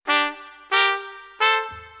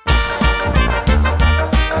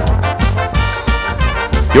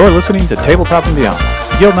You're listening to Tabletop and Beyond,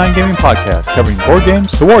 the Guild 9 gaming podcast covering board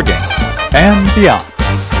games to war games and beyond.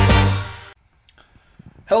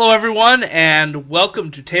 Hello everyone, and welcome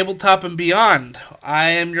to Tabletop and Beyond.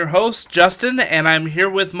 I am your host, Justin, and I'm here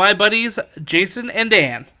with my buddies, Jason and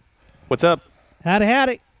Dan. What's up?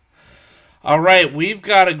 Howdy. All right, we've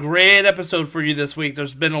got a great episode for you this week.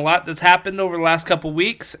 There's been a lot that's happened over the last couple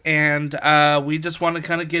weeks, and we just want to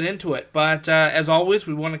kind of get into it. But as always,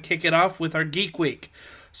 we want to kick it off with our Geek Week.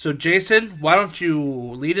 So, Jason, why don't you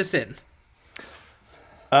lead us in?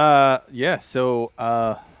 My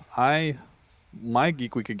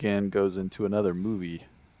Geek Week again goes into another movie.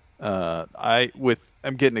 I'm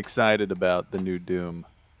getting excited about the new Doom.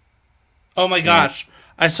 Oh my gosh,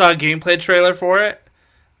 I saw a gameplay trailer for it,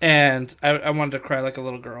 and I wanted to cry like a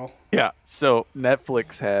little girl. Yeah, so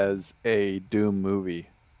Netflix has a Doom movie,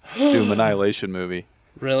 Doom Annihilation movie.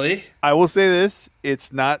 Really? I will say this,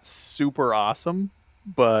 it's not super awesome,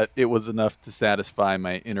 but it was enough to satisfy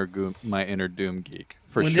my inner Doom geek,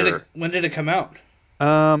 for sure. When did it come out?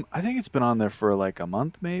 I think it's been on there for like a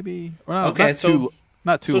month, maybe. Well, okay,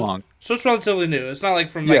 not too long. So it's relatively new. It's not like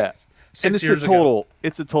from 6 years ago.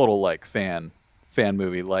 It's a total like fan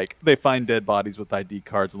movie. Like they find dead bodies with ID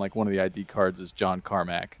cards, and like one of the ID cards is John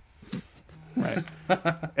Carmack, right?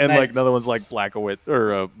 And Nice. like another one's like Blackowitz,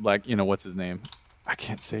 or what's his name? I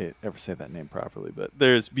can't ever say that name properly, but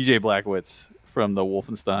there's BJ Blazkowicz from the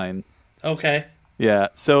Wolfenstein. Okay. Yeah,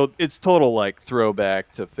 so it's total like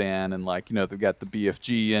throwback to fan, and like they've got the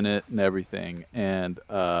BFG in it and everything, and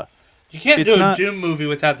You can't do a Doom movie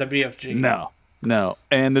without the BFG. No,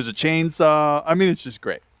 and there's a chainsaw. I mean, it's just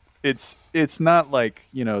great. It's not like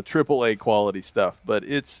AAA quality stuff, but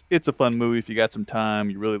it's a fun movie if you got some time.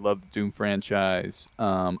 You really love the Doom franchise.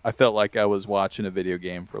 I felt like I was watching a video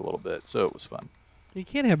game for a little bit, so it was fun. You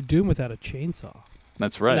can't have Doom without a chainsaw.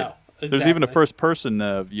 That's right. No, exactly. There's even a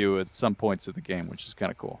first-person view at some points of the game, which is kind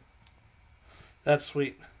of cool. That's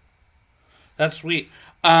sweet.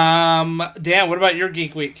 Dan, what about your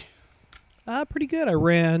Geek Week? Pretty good. I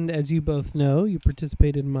ran, as you both know, you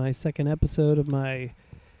participated in my second episode of my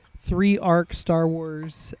 3-arc Star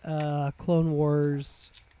Wars, Clone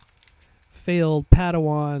Wars, failed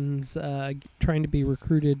Padawans trying to be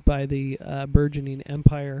recruited by the burgeoning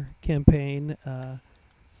Empire campaign.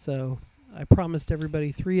 So I promised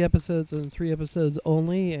everybody 3 episodes and 3 episodes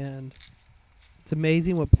only, and it's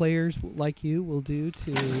amazing what players like you will do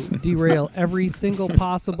to derail every single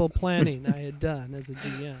possible planning I had done as a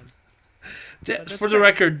GM. For the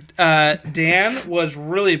record, Dan was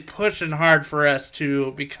really pushing hard for us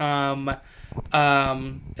to become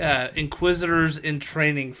Inquisitors in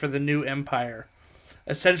training for the new Empire.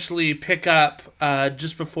 Essentially pick up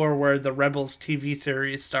just before where the Rebels TV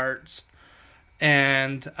series starts.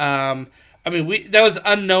 And, that was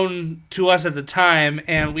unknown to us at the time,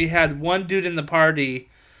 and we had one dude in the party,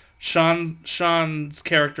 Sean's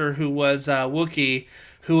character, who was Wookiee,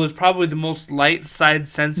 who was probably the most light side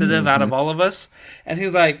sensitive out of all of us. And he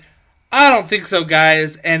was like, I don't think so,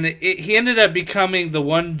 guys. And he ended up becoming the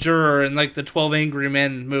one juror in like the 12 Angry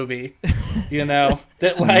Men movie, that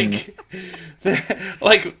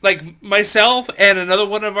like myself and another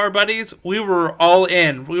one of our buddies, we were all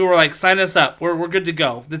in. We were like, sign us up. We're good to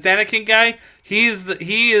go. This Anakin guy, he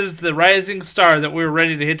is the rising star that we were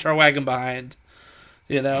ready to hitch our wagon behind.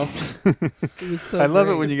 It was so I love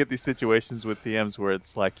great. it when you get these situations with DMs where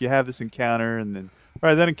it's like you have this encounter, and then all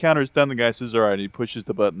right, that encounter is done. The guy says, "All right," and he pushes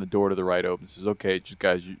the button. The door to the right opens. Says, "Okay, just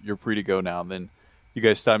guys, you're free to go now." And then you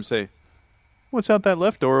guys stop and say, "What's out that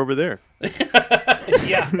left door over there?"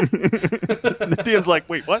 Yeah. The DM's like,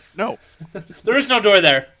 "Wait, what? No, There is no door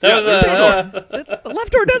there. there's no door." The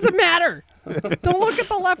left door doesn't matter. Don't look at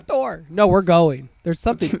the left door. No, we're going. There's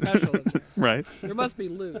something special in there. Right? There must be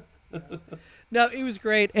loot. No, it was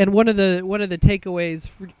great, and one of the takeaways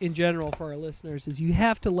in general for our listeners is you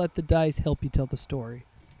have to let the dice help you tell the story.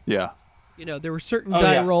 Yeah. There were certain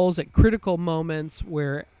die rolls at critical moments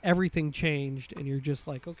where everything changed, and you're just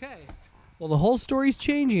like, okay, well, the whole story's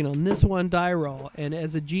changing on this one die roll. And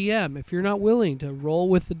as a GM, if you're not willing to roll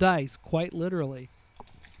with the dice, quite literally,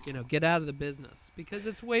 get out of the business, because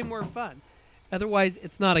it's way more fun. Otherwise,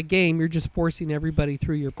 it's not a game. You're just forcing everybody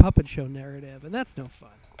through your puppet show narrative, and that's no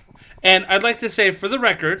fun. And I'd like to say, for the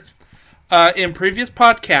record, in previous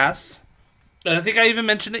podcasts, and I think I even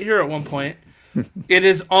mentioned it here at one point, it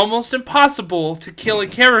is almost impossible to kill a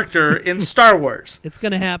character in Star Wars. It's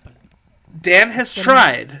going to happen. Dan has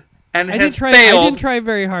tried and has I failed. didn't try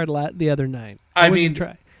very hard the other night. I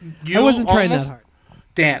wasn't trying that hard.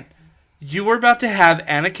 Dan, you were about to have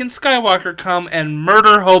Anakin Skywalker come and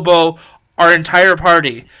murder hobo our entire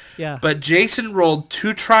party. Yeah. But Jason rolled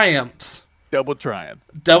 2 triumphs Double triumph.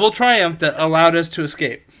 Double triumph that allowed us to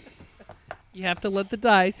escape. You have to let the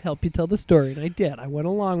dice help you tell the story, and I did. I went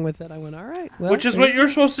along with it. I went, all right. Well, Which is what you're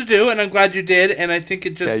supposed to do, and I'm glad you did. And I think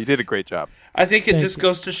it just, Yeah, you did a great job. I think it Thank just you.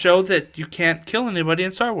 goes to show that you can't kill anybody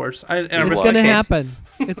in Star Wars. It's going going to happen.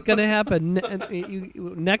 It's going to happen.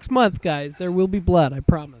 Next month, guys, there will be blood. I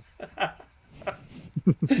promise.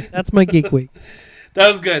 That's my Geek Week. That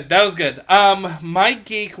was good. That was good. My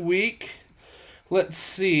Geek Week. Let's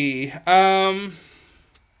see.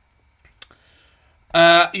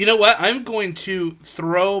 You know what? I'm going to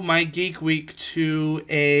throw my Geek Week to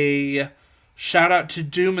a shout out to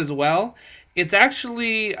Doom as well. It's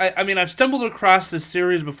actually, I mean, I've stumbled across this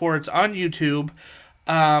series before. It's on YouTube.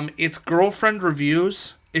 It's Girlfriend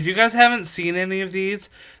Reviews. If you guys haven't seen any of these,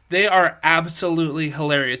 they are absolutely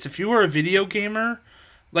hilarious. If you are a video gamer,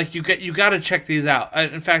 like you got to check these out.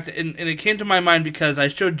 In fact, and it came to my mind because I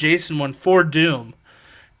showed Jason one for Doom.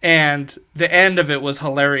 And the end of it was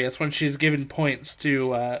hilarious when she's giving points to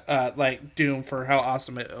like Doom for how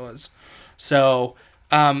awesome it was. So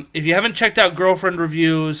if you haven't checked out Girlfriend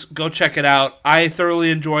Reviews, go check it out. I thoroughly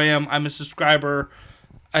enjoy them. I'm a subscriber.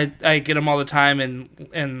 I get them all the time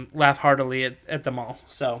and laugh heartily at them all.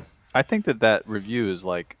 So I think that review is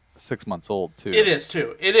like 6 months old too. it is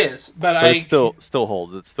too. It is, but But it still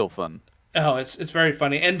holds. It's still fun. Oh, it's very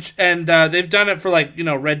funny, and they've done it for like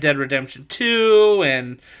Red Dead Redemption 2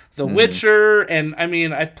 and The Witcher, and I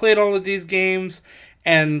mean I've played all of these games,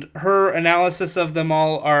 and her analysis of them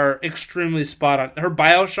all are extremely spot on. Her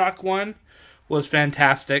BioShock one was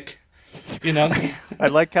fantastic. I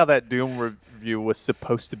like how that Doom review was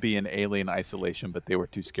supposed to be in Alien Isolation, but they were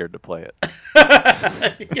too scared to play it.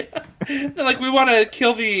 They're like, we want to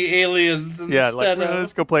kill the aliens instead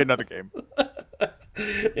let's go play another game.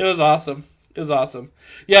 It was awesome. It was awesome.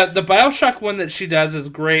 Yeah, the BioShock one that she does is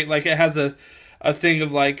great. Like, it has a thing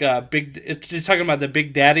of like she's talking about the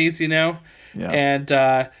big daddies, Yeah. And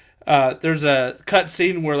there's a cut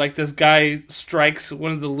scene where like this guy strikes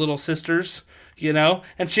one of the little sisters, and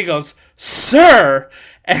she goes, "Sir,"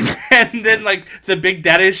 and then like the big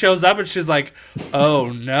daddy shows up and she's like,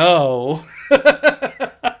 "Oh no."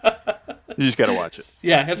 You just gotta watch it.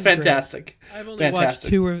 Yeah, it's Great. fantastic. I've only watched Fantastic.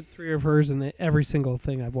 2 or 3 of hers, and every single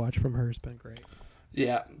thing I've watched from her has been great.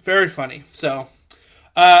 Yeah, very funny. So,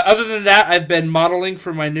 other than that, I've been modeling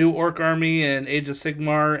for my new Orc Army and Age of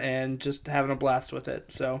Sigmar and just having a blast with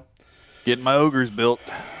it. So, Getting my ogres built.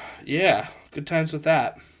 yeah, good times with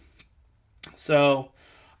that. So,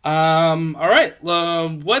 all right.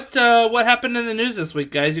 What happened in the news this week,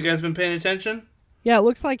 guys? You guys been paying attention? Yeah, it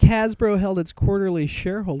looks like Hasbro held its quarterly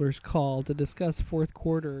shareholders call to discuss fourth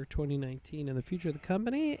quarter 2019 and the future of the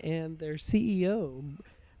company, and their CEO,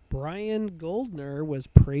 Brian Goldner, was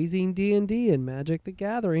praising D&D and Magic the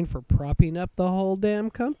Gathering for propping up the whole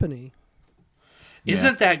damn company.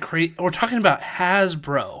 Isn't that crazy? We're talking about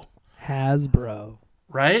Hasbro, Hasbro.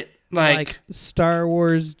 right? Like Star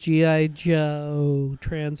Wars, G.I. Joe,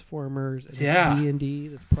 Transformers, and Yeah. D&D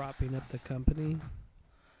that's propping up the company.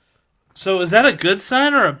 So is that a good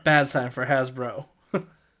sign or a bad sign for Hasbro?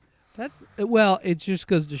 It just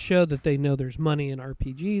goes to show that they know there's money in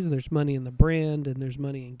RPGs, and there's money in the brand, and there's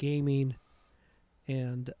money in gaming,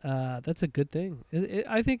 and that's a good thing.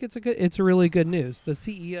 I think it's really good news. The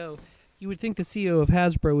CEO, you would think the CEO of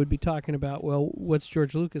Hasbro would be talking about, well, what's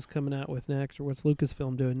George Lucas coming out with next, or what's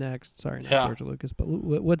Lucasfilm doing next? Sorry, not Yeah. George Lucas, but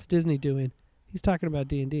what's Disney doing? He's talking about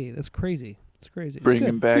D&D. That's crazy. It's crazy. It's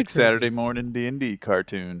Bringing good. back Good crazy. Saturday morning D&D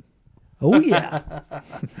cartoon. Oh yeah,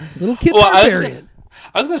 little kid Well, barbarian.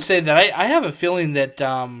 I was going to say that I have a feeling that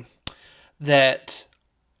that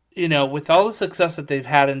with all the success that they've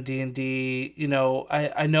had in D&D,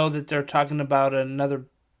 I know that they're talking about another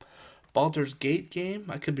Baldur's Gate game.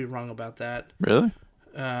 I could be wrong about that. Really?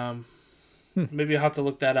 Maybe I'll have to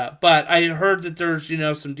look that up. But I heard that there's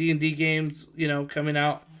some D&D games coming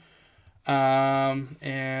out,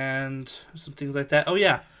 and some things like that. Oh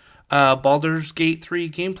yeah, Baldur's Gate 3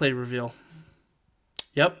 gameplay reveal.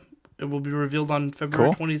 Yep. It will be revealed on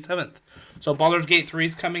February 27th. So Baldur's Gate 3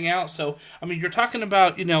 is coming out. So, I mean, you're talking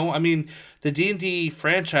about, the D&D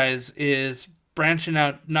franchise is branching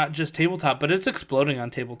out not just tabletop, but it's exploding on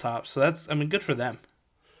tabletop. So that's, good for them.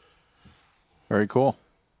 Very cool.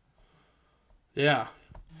 Yeah.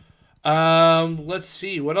 Let's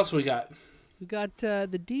see. What else we got? We got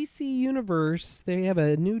the DC Universe. They have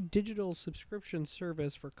a new digital subscription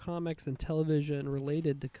service for comics and television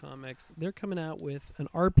related to comics. They're coming out with an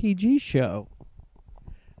RPG show.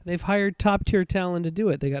 They've hired top-tier talent to do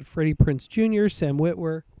it. They got Freddie Prinze Jr., Sam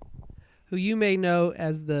Witwer, who you may know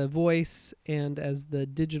as the voice and as the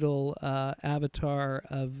digital avatar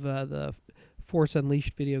of the Force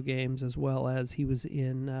Unleashed video games, as well as he was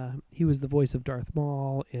the voice of Darth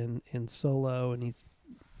Maul in Solo, and his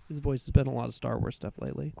voice has been in a lot of Star Wars stuff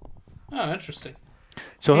lately. Oh, interesting.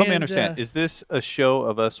 So help me And, understand. Is this a show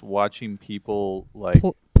of us watching people like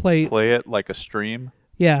Play it like a stream?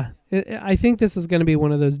 Yeah, I think this is going to be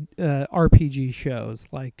one of those RPG shows,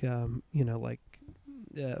 like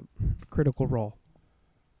Critical Role.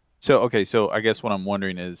 So I guess what I'm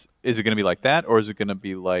wondering is it going to be like that, or is it going to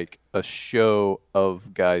be like a show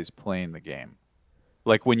of guys playing the game?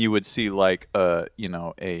 Like when you would see like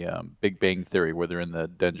Big Bang Theory where they're in the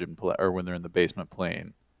dungeon or when they're in the basement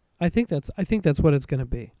playing. I think that's what it's going to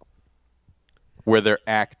be. Where they're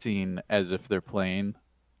acting as if they're playing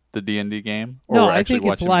the D&D game, or No, we're I actually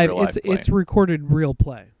think it's watching live. real live It's playing? recorded real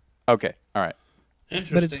play. Okay, all right.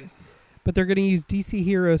 Interesting. But they're going to use DC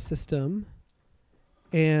Hero System,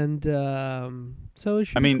 and so it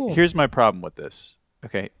should be cool. Here's my problem with this.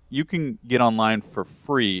 Okay, you can get online for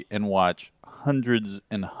free and watch hundreds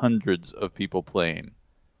and hundreds of people playing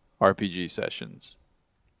RPG sessions,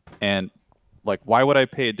 and like, why would I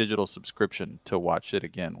pay a digital subscription to watch it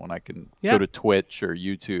again when I can Yeah. go to Twitch or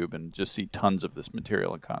YouTube and just see tons of this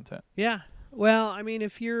material and content? Yeah. Well, I mean,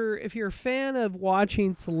 if you're a fan of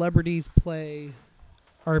watching celebrities play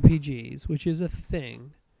RPGs, which is a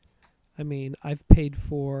thing. I mean, I've paid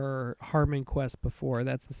for Harmon Quest before.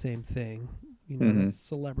 That's the same thing. That's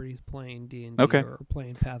celebrities playing D&D Okay. or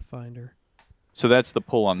playing Pathfinder. So that's the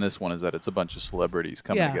pull on this one, is that it's a bunch of celebrities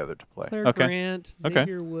coming Yeah. together to play. Claire Okay. Grant, Okay.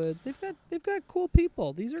 Xavier Woods. They've got cool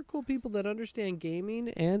people. These are cool people that understand gaming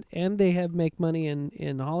and they have make money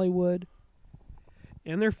in Hollywood.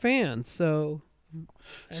 And they're fans, so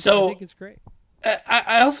I think it's great.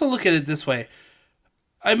 I also look at it this way.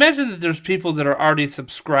 I imagine that there's people that are already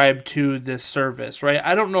subscribed to this service, right?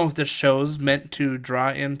 I don't know if this show's meant to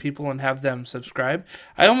draw in people and have them subscribe.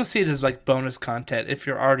 I almost see it as like bonus content if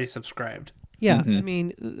you're already subscribed. Yeah, I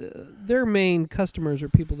mean, their main customers are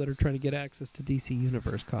people that are trying to get access to DC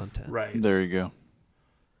Universe content. Right. There you go.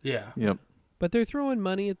 Yeah. Yep. But they're throwing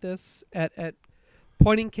money at this, at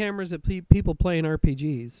pointing cameras at people playing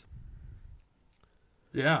RPGs.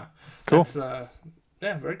 Yeah. Cool. That's,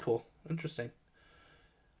 very cool. Interesting.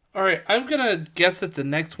 All right. I'm going to guess that the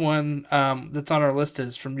next one that's on our list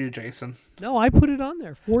is from you, Jason. No, I put it on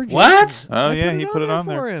there for Jason. What? Oh, I yeah, he put it on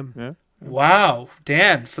for there. him. Yeah. Wow.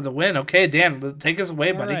 Dan for the win. Okay, Dan, take us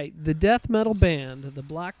away, buddy. All right. The death metal band, the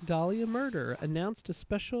Black Dahlia Murder, announced a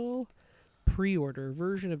special pre-order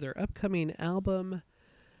version of their upcoming album,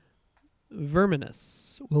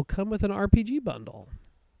 Verminous, will come with an RPG bundle.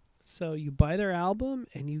 So you buy their album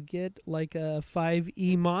and you get like a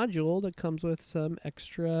 5e module that comes with some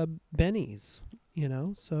extra bennies,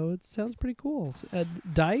 so it sounds pretty cool. A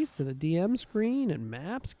dice and a DM screen and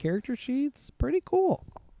maps, character sheets, pretty cool.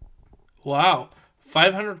 Wow.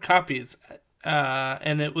 500 copies.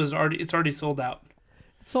 And it's already sold out.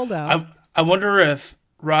 It's sold out. I wonder if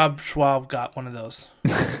Rob Schwab got one of those.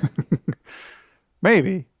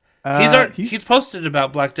 Maybe. He's posted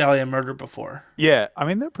about Black Dahlia Murder before. Yeah, I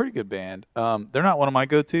mean, they're a pretty good band. They're not one of my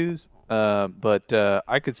go-tos, but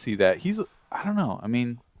I could see that. I don't know. I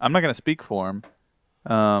mean, I'm not going to speak for him.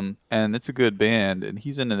 And it's a good band, and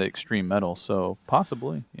he's into the extreme metal, so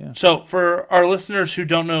possibly, yeah. So for our listeners who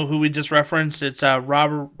don't know who we just referenced, it's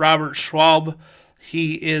Robert Schwab.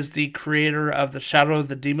 He is the creator of the Shadow of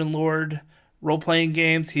the Demon Lord role-playing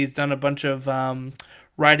games. He's done a bunch of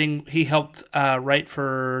writing. He helped write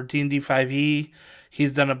for D&D 5e.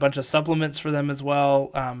 He's done a bunch of supplements for them as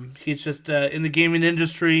well. He's just in the gaming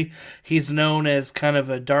industry. He's known as kind of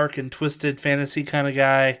a dark and twisted fantasy kind of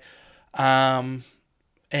guy.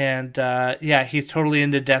 He's totally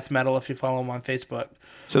into death metal if you follow him on Facebook.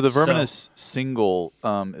 So the Verminous single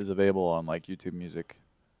is available on like YouTube Music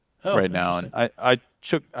right now, and I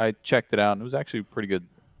checked it out, and it was actually pretty good.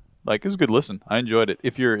 Like, it was a good listen. I enjoyed it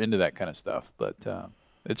if you're into that kind of stuff. But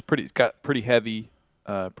it's got pretty heavy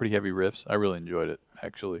riffs. I really enjoyed it,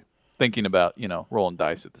 actually. Thinking about rolling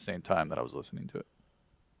dice at the same time that I was listening to it.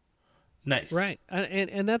 Nice. Right,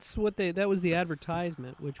 and that's what that was the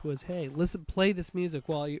advertisement, which was, hey, play this music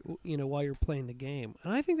while you're playing the game,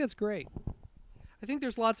 and I think that's great. I think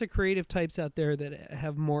there's lots of creative types out there that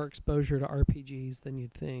have more exposure to RPGs than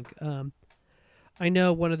you'd think. I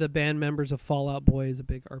know one of the band members of Fall Out Boy is a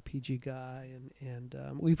big RPG guy, and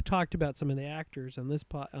we've talked about some of the actors on this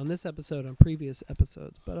episode, on previous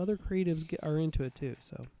episodes, but other creatives are into it too.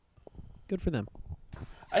 So good for them.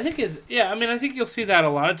 I think I think you'll see that a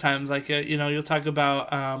lot of times. Like, you'll talk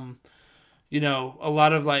about, a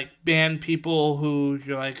lot of like band people who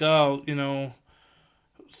you're like, oh,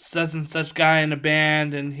 such and such guy in a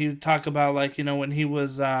band, and he would talk about like when he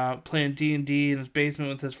was playing D&D in his basement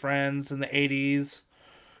with his friends in the 80s,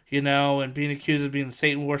 and being accused of being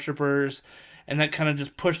Satan worshipers, and that kind of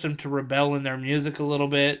just pushed them to rebel in their music a little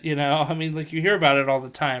bit. I mean, like you hear about it all the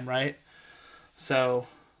time, right? So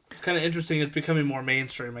it's kind of interesting. It's becoming more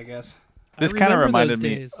mainstream, I guess. This kind of reminded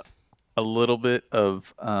me a little bit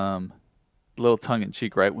of little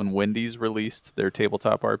tongue-in-cheek, right? When Wendy's released their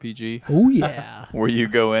tabletop RPG. Oh, yeah. Where you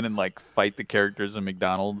go in and like fight the characters in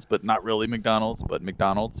McDonald's, but not really McDonald's, but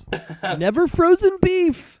McDonald's. Never frozen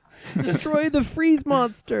beef. Destroy the freeze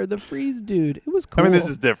monster, the freeze dude. It was cool. I mean, this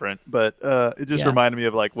is different, but it just reminded me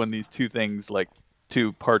of like when these two things, like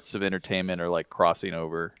two parts of entertainment, are like crossing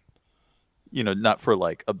over. Not for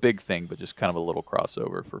like a big thing, but just kind of a little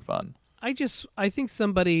crossover for fun. I think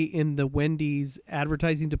somebody in the Wendy's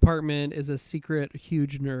advertising department is a secret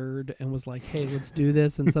huge nerd and was like, hey, let's do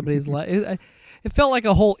this. And somebody's like, it felt like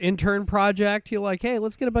a whole intern project. You're like, hey,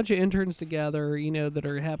 let's get a bunch of interns together,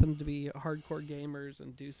 that happen to be hardcore gamers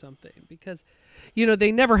and do something. Because,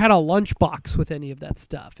 they never had a lunchbox with any of that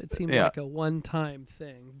stuff. It seemed like a one-time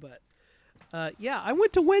thing. But, I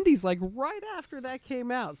went to Wendy's like right after that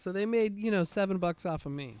came out. So they made, $7 off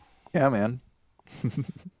of me. Yeah, man.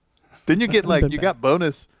 Didn't you get you got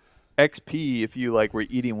bonus XP if you like were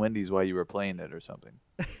eating Wendy's while you were playing it or something?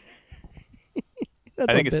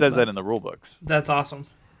 I think it says that in the rule books. That's awesome.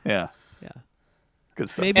 Yeah. Yeah. Good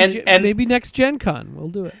stuff. Maybe maybe next Gen Con we'll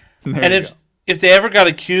do it. And if they ever got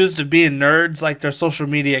accused of being nerds, like their social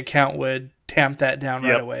media account would tamp that down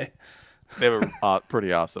right away. They have a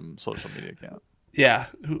pretty awesome social media account. Yeah,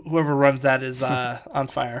 whoever runs that is on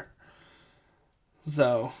fire.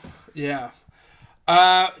 So, yeah.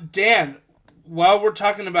 Dan, while we're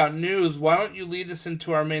talking about news, why don't you lead us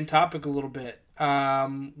into our main topic a little bit,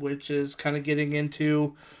 which is kind of getting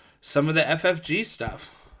into some of the FFG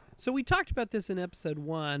stuff. So we talked about this in episode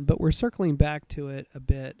 1, but we're circling back to it a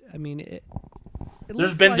bit. I mean,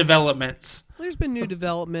 there's been developments. There's been new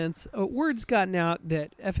developments. Word's gotten out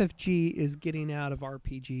that FFG is getting out of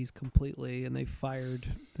RPGs completely, and they fired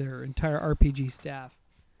their entire RPG staff.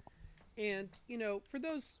 And, for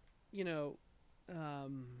those,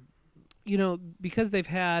 because they've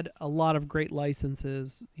had a lot of great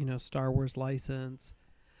licenses, Star Wars license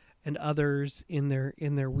and others in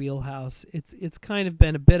their wheelhouse, it's kind of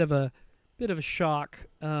been a bit of a shock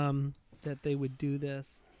that they would do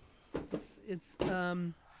this.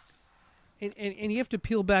 And you have to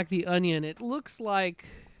peel back the onion. It looks like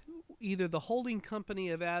either the holding company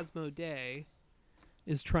of Asmodee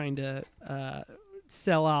is trying to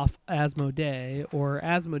sell off Asmodee, or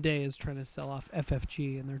Asmodee is trying to sell off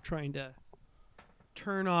FFG, and they're trying to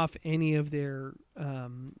turn off any of their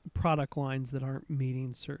product lines that aren't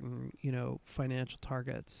meeting certain, financial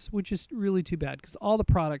targets, which is really too bad because all the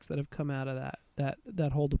products that have come out of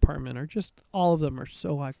that whole department are just, all of them are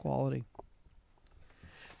so high quality.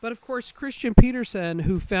 But of course, Christian Peterson,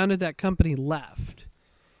 who founded that company, left.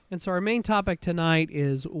 And so our main topic tonight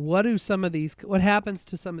is what happens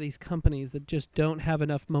to some of these companies that just don't have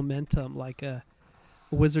enough momentum, like a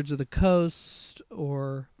Wizards of the Coast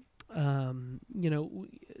or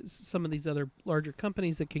some of these other larger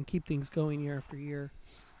companies that can keep things going year after year.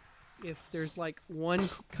 If there's like one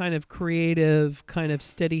kind of creative, kind of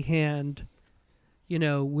steady hand,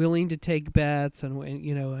 willing to take bets and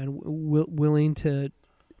willing to,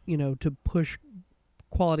 to push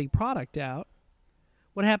quality product out.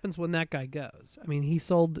 What happens when that guy goes? I mean, he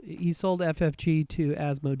sold FFG to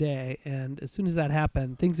Asmodee, and as soon as that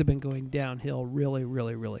happened, things have been going downhill really,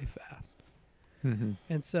 really, really fast. Mm-hmm.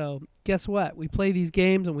 And so, guess what? We play these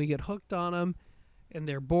games, and we get hooked on them, and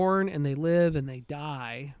they're born, and they live, and they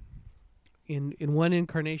die in one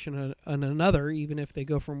incarnation and another, even if they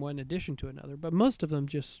go from one edition to another. But most of them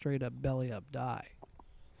just straight up belly up die.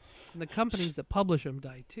 And the companies that publish them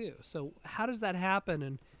die too. So how does that happen,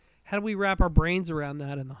 and how do we wrap our brains around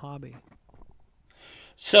that in the hobby?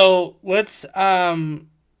 So let's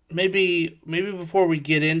maybe before we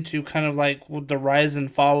get into kind of like the rise and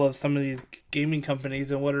fall of some of these gaming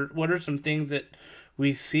companies, and what are some things that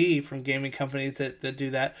we see from gaming companies that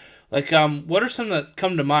do that? Like what are some that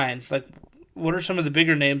come to mind? Like what are some of the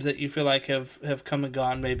bigger names that you feel like have come and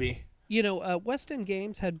gone maybe? West End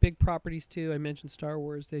Games had big properties too. I mentioned Star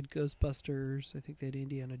Wars. They had Ghostbusters. I think they had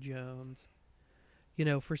Indiana Jones.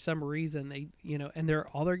 For some reason they, and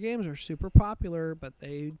all their games are super popular, but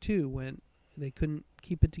they too they couldn't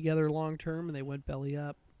keep it together long term, and they went belly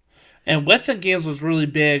up. And West End Games was really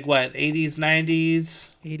big. What, 80s,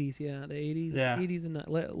 90s? 80s, yeah, the 80s, yeah. 80s and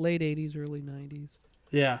late 80s, early 90s.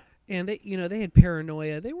 Yeah. and they had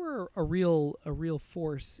Paranoia. They were a real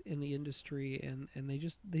force in the industry, and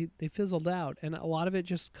they fizzled out. And a lot of it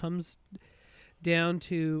just comes down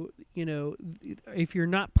to, if you're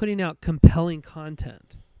not putting out compelling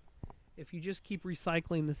content, if you just keep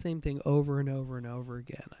recycling the same thing over and over and over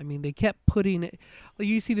again. I mean, they kept putting it.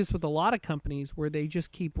 You see this with a lot of companies where they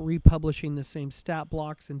just keep republishing the same stat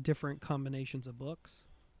blocks in different combinations of books.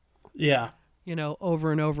 Yeah.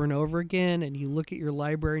 Over and over and over again, and you look at your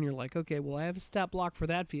library and you're like, okay, well, I have a stat block for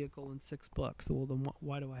that vehicle in 6 books. So, well, then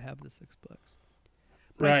why do I have the 6 books?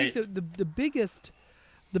 But Right. I think the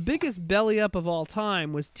biggest belly up of all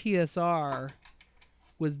time was TSR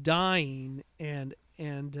was dying, and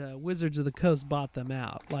Wizards of the Coast bought them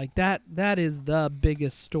out. Like that is the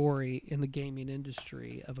biggest story in the gaming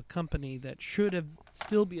industry of a company that should have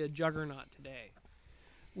still be a juggernaut today.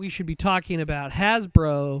 We should be talking about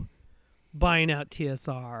Hasbro buying out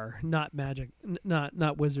TSR, not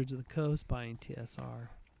not Wizards of the Coast buying TSR.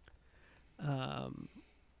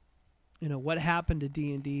 What happened to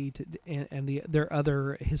D&D and their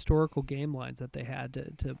other historical game lines that they had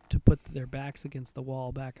to put their backs against the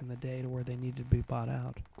wall back in the day to where they needed to be bought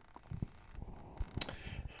out.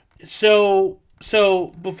 So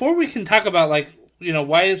before we can talk about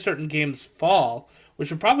why certain games fall, we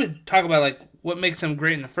should probably talk about what makes them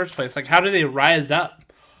great in the first place. Like, how do they rise up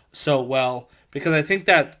so well? Because I think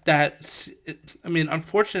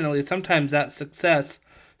unfortunately, sometimes that success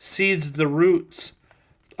seeds the roots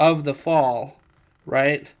of the fall,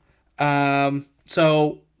 right?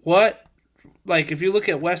 So what, if you look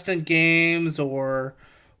at West End Games or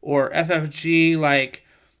FFG,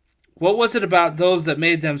 what was it about those that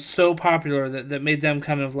made them so popular that made them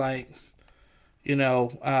kind of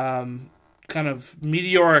kind of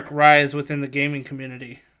meteoric rise within the gaming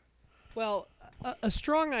community? Well, a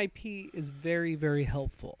strong IP is very, very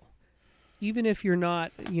helpful. Even if you're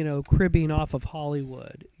not, cribbing off of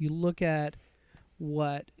Hollywood, you look at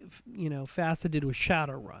what FASA did with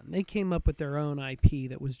Shadowrun. They came up with their own IP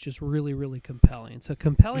that was just really, really compelling. So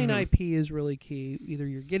compelling IP is really key. Either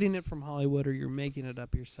you're getting it from Hollywood or you're making it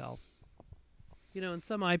up yourself. And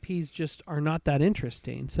some IPs just are not that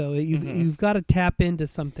interesting. So you've got to tap into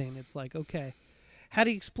something. It's like, okay, how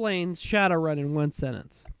do you explain Shadowrun in one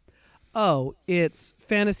sentence? Oh, it's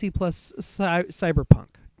fantasy plus cyberpunk.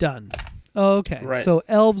 Done. Oh, okay. Right. So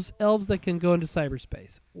elves that can go into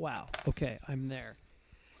cyberspace. Wow. Okay, I'm there.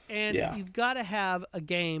 And you've got to have a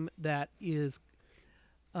game that is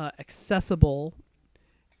accessible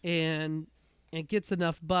and gets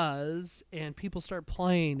enough buzz and people start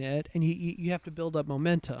playing it, and you have to build up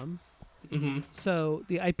momentum. Mm-hmm. So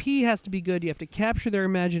the IP has to be good. You have to capture their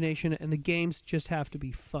imagination, and the games just have to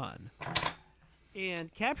be fun.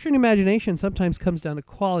 And capturing imagination sometimes comes down to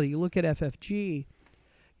quality. You look at FFG.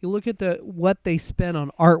 You look at what they spend on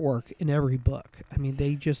artwork in every book. I mean,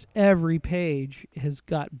 every page has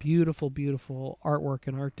got beautiful, beautiful artwork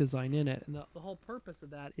and art design in it. And the whole purpose of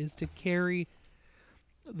that is to carry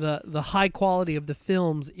the high quality of the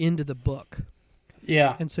films into the book.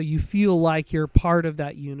 Yeah. And so you feel like you're part of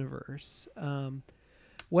that universe.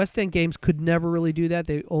 West End Games could never really do that.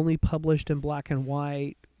 They only published in black and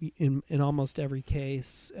white in almost every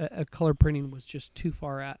case. Color printing was just too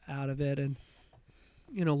far out of it. And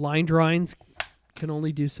line drawings can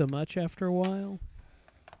only do so much after a while.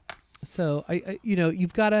 So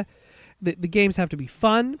you've got to. The games have to be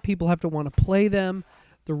fun. People have to want to play them.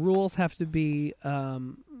 The rules have to be,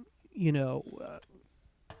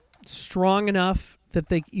 strong enough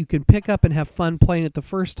that you can pick up and have fun playing it the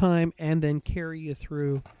first time, and then carry you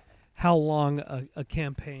through how long a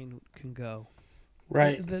campaign can go.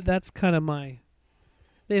 Right. That's kind of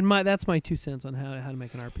that's my 2 cents on how to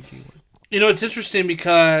make an RPG work. It's interesting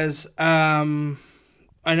because I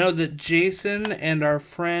know that Jason and our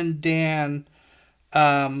friend Dan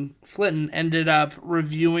Flinton ended up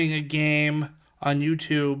reviewing a game on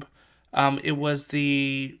YouTube. It was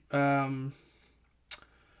the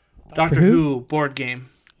Doctor Who board game.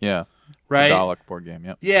 Yeah. Right? Dalek board game,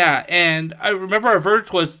 yep. Yeah, and I remember our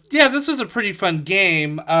verdict was, this was a pretty fun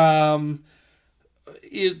game.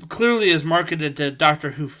 It clearly is marketed to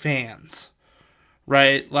Doctor Who fans.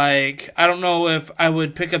 Right? I don't know if I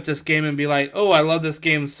would pick up this game and be like, oh, I love this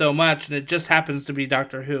game so much, and it just happens to be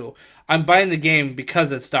Doctor Who. I'm buying the game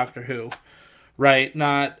because it's Doctor Who. Right?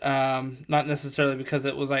 Not necessarily because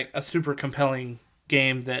it was a super compelling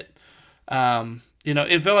game that,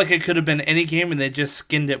 it felt like it could have been any game and they just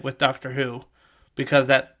skinned it with Doctor Who because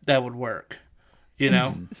that would work.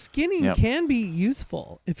 Skinning can be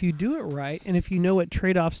useful if you do it right and if you know what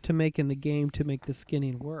trade-offs to make in the game to make the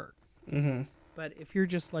skinning work. Mm-hmm. But if you're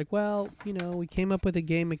just like, well, we came up with a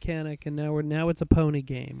game mechanic, and now it's a pony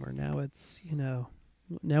game, or now it's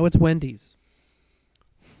now it's Wendy's.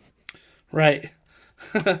 Right.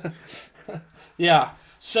 Yeah.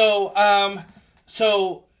 So a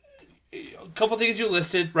couple things you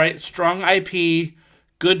listed, right? Strong IP,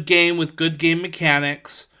 good game with good game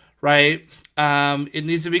mechanics, right? It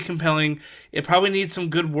needs to be compelling. It probably needs some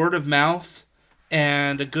good word of mouth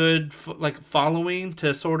and a good following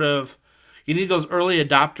to sort of. You need those early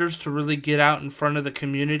adopters to really get out in front of the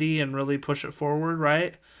community and really push it forward,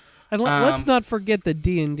 right? And let's not forget that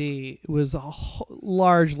D&D was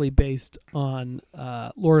largely based on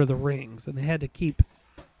Lord of the Rings, and they had to keep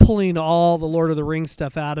pulling all the Lord of the Rings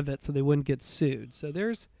stuff out of it so they wouldn't get sued. So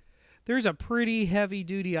there's a pretty heavy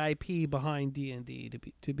duty IP behind D&D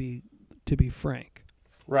to be frank.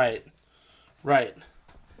 Right.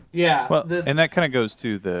 Yeah. Well, and that kind of goes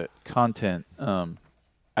to the content.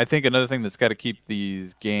 I think another thing that's got to keep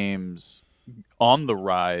these games on the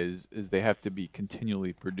rise is they have to be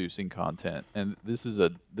continually producing content. And this is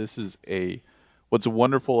what's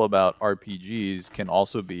wonderful about RPGs can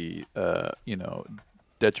also be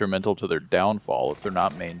detrimental to their downfall if they're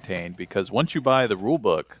not maintained, because once you buy the rule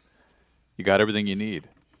book, you got everything you need.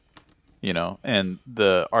 And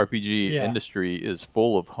the RPG industry is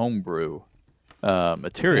full of homebrew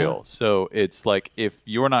material. Yeah. So it's like if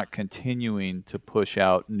you're not continuing to push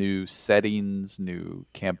out new settings, new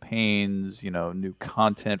campaigns, new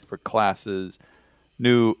content for classes,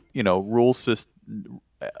 new, rule system,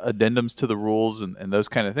 addendums to the rules and those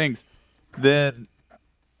kind of things, then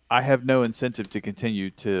I have no incentive to continue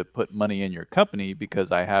to put money in your company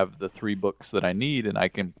because I have the 3 books that I need and I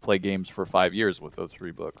can play games for 5 years with those 3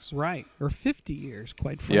 books. Right. Or 50 years,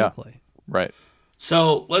 quite frankly. Yeah. Right.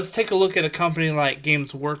 So let's take a look at a company like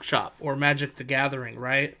Games Workshop or Magic the Gathering,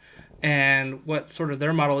 right? And what sort of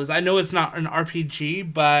their model is. I know it's not an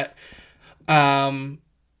RPG, but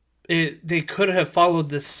they could have followed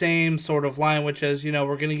the same sort of line, which is, we're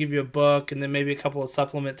going to give you a book and then maybe a couple of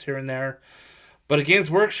supplements here and there. But at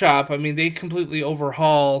Games Workshop, I mean, they completely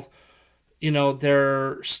overhaul,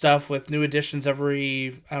 their stuff with new editions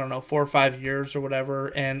every, 4 or 5 years or whatever.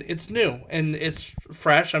 And it's new and it's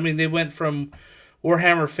fresh. I mean, they went from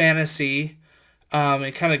Warhammer Fantasy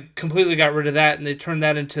and kind of completely got rid of that, and they turned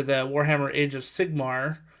that into the Warhammer Age of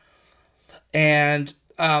Sigmar. And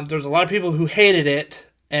there's a lot of people who hated it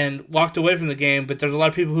and walked away from the game, but there's a lot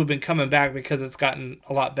of people who've been coming back because it's gotten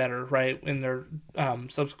a lot better, right, in their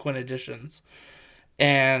subsequent editions.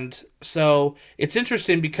 And so it's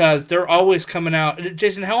interesting because they're always coming out.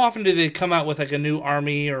 Jason, how often do they come out with like a new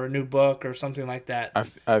army or a new book or something like that?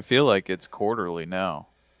 I feel like it's quarterly now.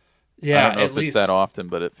 Yeah, I don't know if it's that often,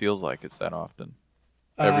 but it feels like it's that often.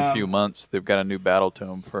 Every few months, they've got a new battle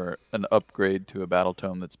tome for an upgrade to a battle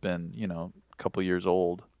tome that's been, a couple years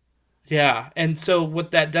old. Yeah, and so what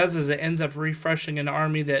that does is it ends up refreshing an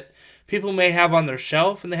army that people may have on their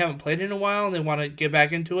shelf and they haven't played in a while and they want to get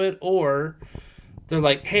back into it, or they're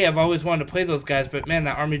like, hey, I've always wanted to play those guys, but man,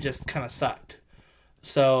 that army just kind of sucked.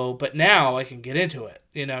 So, but now I can get into it.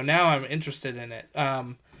 Now I'm interested in it.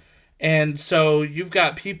 And so you've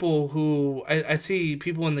got people who, I see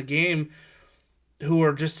people in the game who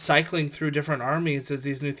are just cycling through different armies as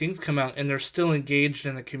these new things come out, and they're still engaged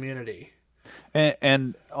in the community.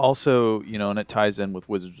 And also, and it ties in with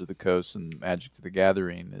Wizards of the Coast and Magic the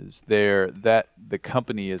Gathering, is that the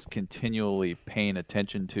company is continually paying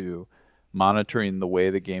attention to monitoring the way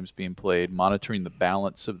the game's being played, monitoring the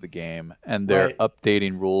balance of the game, and they're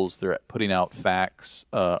updating rules. They're putting out facts,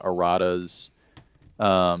 erratas.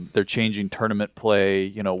 They're changing tournament play,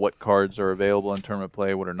 what cards are available in tournament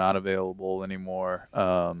play, what are not available anymore.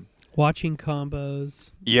 Watching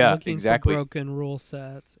combos. Yeah, looking exactly. for broken rule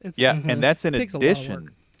sets. And that's in takes a lot of addition.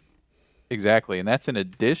 work. Exactly, and that's in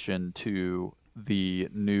addition to the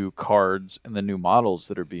new cards and the new models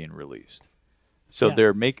that are being released. So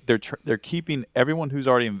they're keeping everyone who's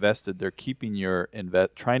already invested. They're keeping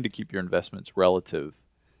trying to keep your investments relative,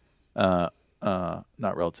 not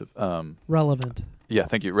relative. Relevant. Yeah,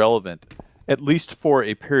 thank you. Relevant, at least for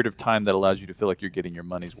a period of time that allows you to feel like you're getting your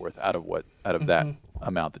money's worth out of that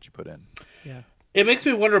amount that you put in. Yeah. It makes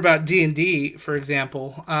me wonder about D&D, for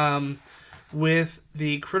example, with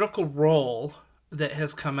the Critical Role that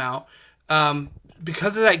has come out.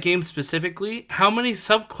 Because of that game specifically, how many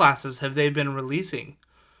subclasses have they been releasing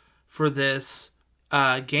for this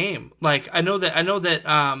game? Like, I know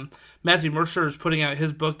that Matthew Mercer is putting out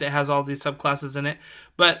his book that has all these subclasses in it,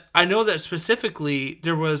 but I know that specifically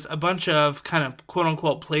there was a bunch of kind of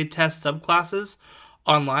quote-unquote playtest subclasses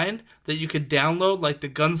online that you could download, like the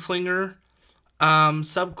Gunslinger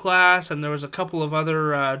subclass, and there was a couple of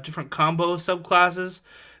other different combo subclasses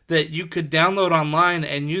that you could download online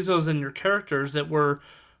and use those in your characters that were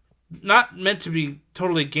not meant to be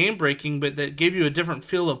totally game breaking, but that gave you a different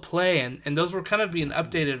feel of play, and those were kind of being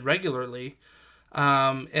updated regularly.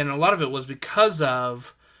 And a lot of it was because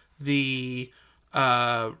of the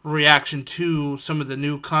reaction to some of the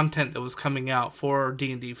new content that was coming out for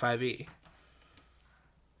D&D 5e.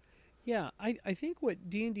 Yeah, I think what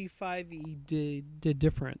D&D 5e did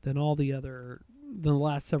different than all the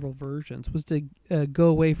last several versions was to go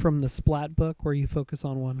away from the splat book where you focus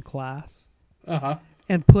on one class. Uh-huh.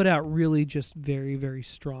 And put out really just very, very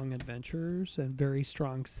strong adventures and very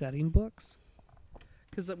strong setting books.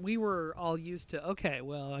 Because we were all used to, okay,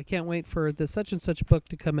 well, I can't wait for the such and such book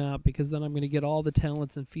to come out because then I'm going to get all the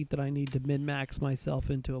talents and feat that I need to min-max myself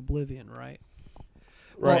into oblivion, right?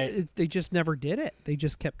 Right. Well, they just never did it. They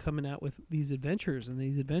just kept coming out with these adventures and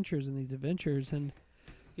these adventures and these adventures. And,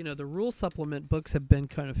 the rule supplement books have been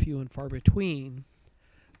kind of few and far between.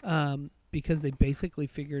 Because they basically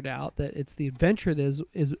figured out that it's the adventure that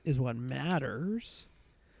is what matters,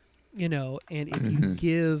 and if you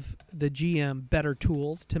give the GM better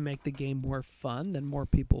tools to make the game more fun, then more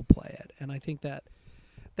people play it. And I think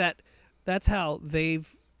that's how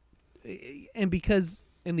they've, and because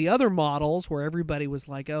in the other models where everybody was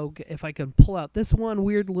like, oh, if I can pull out this one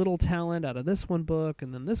weird little talent out of this one book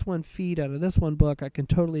and then this one feat out of this one book, I can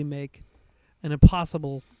totally make an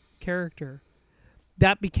impossible character.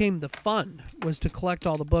 That became the fun, was to collect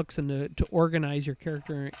all the books and to organize your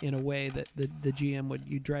character in a way that the GM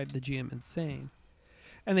you drive the GM insane.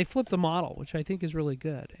 And they flipped the model, which I think is really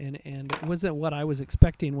good. And it wasn't what I was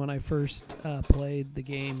expecting when I first played the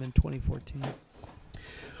game in 2014.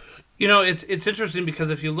 It's interesting because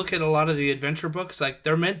if you look at a lot of the adventure books, like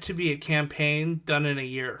they're meant to be a campaign done in a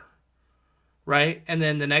year, right? And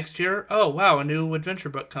then the next year, oh wow, a new adventure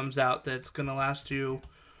book comes out that's going to last you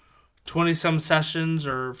 20-some sessions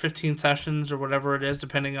or 15 sessions or whatever it is,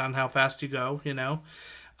 depending on how fast you go,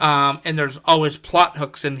 And there's always plot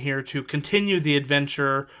hooks in here to continue the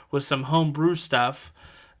adventure with some homebrew stuff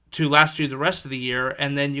to last you the rest of the year,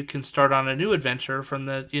 and then you can start on a new adventure from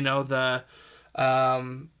the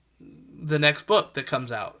next book that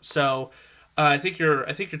comes out. So I think you're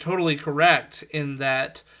totally correct in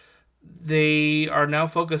that they are now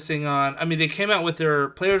focusing on, they came out with their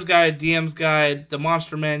player's guide, DM's guide, the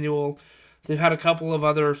monster manual. They've had a couple of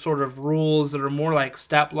other sort of rules that are more like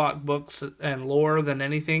stat block books and lore than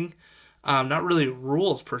anything. Not really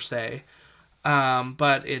rules per se,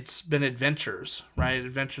 but it's been adventures, right?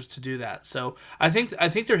 Adventures to do that. So I think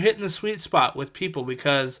they're hitting the sweet spot with people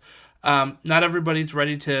because not everybody's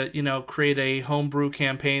ready to, create a homebrew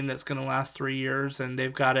campaign that's going to last 3 years and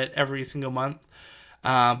they've got it every single month.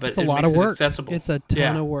 But it's a lot of work. Accessible. It's a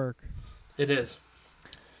ton of work. It is.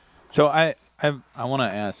 So I want to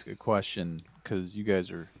ask a question because you guys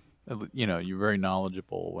are, you're very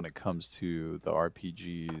knowledgeable when it comes to the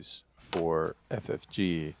RPGs for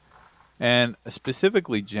FFG, and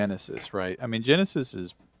specifically Genesis, right? Genesis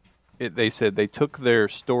is, they said they took their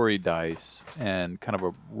story dice and kind of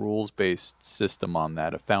a rules-based system on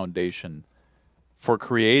that, a foundation for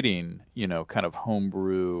creating, kind of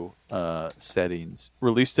homebrew settings,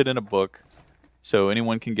 released it in a book, so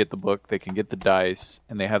anyone can get the book, they can get the dice,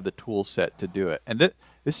 and they have the tool set to do it. And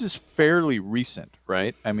this is fairly recent,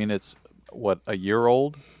 right? It's, a year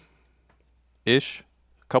old-ish?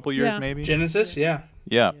 A couple years, maybe? Genesis, yeah.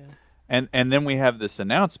 And then we have this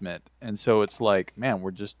announcement, and so it's like, man,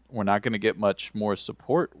 we're not going to get much more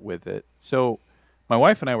support with it. So my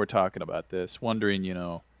wife and I were talking about this, wondering,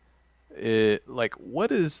 what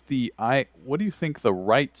do you think the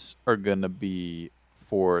rights are going to be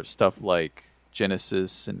for stuff like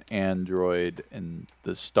Genesis and Android and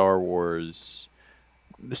the Star Wars?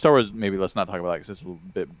 The Star Wars, maybe let's not talk about that because it's a little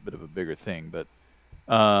bit of a bigger thing. But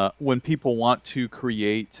when people want to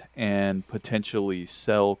create and potentially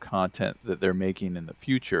sell content that they're making in the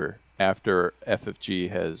future after FFG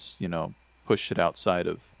has, pushed it outside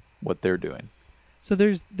of what they're doing. So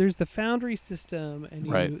there's the Foundry system, and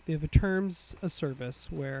Right. they have a terms of service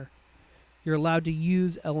where you're allowed to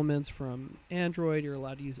use elements from Android, you're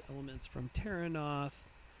allowed to use elements from Terranoth,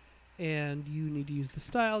 and you need to use the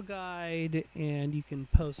style guide, and you can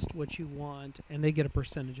post what you want, and they get a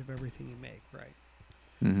percentage of everything you make, right?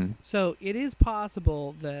 Mm-hmm. So it is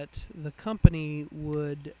possible that the company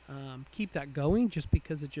would keep that going just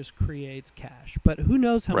because it just creates cash. But who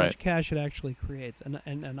knows how Right. much cash it actually creates.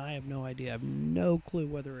 And I have no idea. I have no clue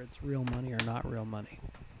whether it's real money or not real money.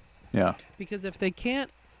 Yeah. Because if they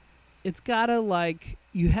can't it's gotta like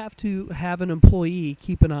you have to have an employee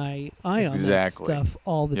keep an eye on Exactly. that stuff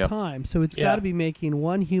all the Yep. time. So it's Yeah. got to be making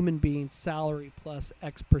one human being's salary plus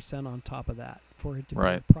X% on top of that for it to be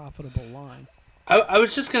Right. a profitable line. I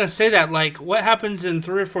was just gonna say that, like, what happens in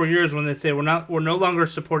 3 or 4 years when they say we're no longer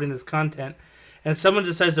supporting this content, and someone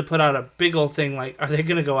decides to put out a big old thing? Like, are they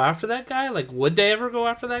gonna go after that guy? Like, would they ever go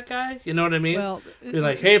after that guy? You know what I mean? Well, Be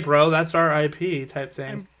like, hey, bro, that's our IP type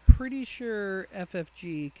thing. I'm pretty sure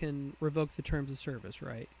FFG can revoke the terms of service,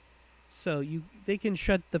 right? So they can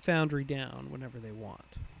shut the foundry down whenever they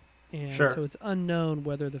want. And Sure. so it's unknown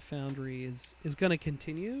whether the foundry is going to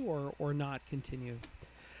continue or not continue.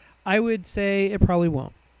 I would say it probably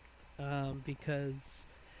won't, because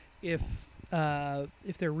if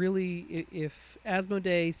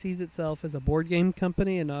Asmodee sees itself as a board game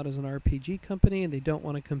company and not as an RPG company, and they don't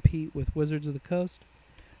want to compete with Wizards of the Coast,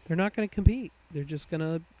 they're not going to compete. They're just going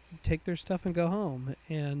to take their stuff and go home.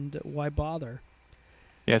 And why bother?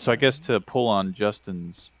 Yeah, so I guess to pull on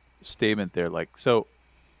Justin's statement there, like, so,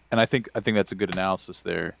 and I think that's a good analysis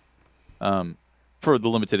there, for the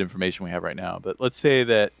limited information we have right now. But let's say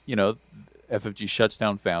that, FFG shuts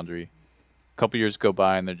down Foundry, a couple years go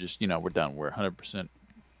by, and they're just, we're done. We're 100%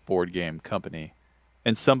 board game company,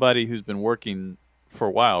 and somebody who's been working for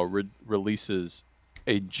a while releases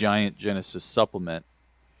a giant Genesis supplement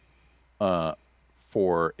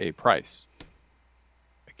for a price.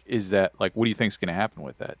 Is that, like, what do you think is going to happen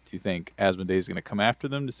with that? Do you think Asmodee is going to come after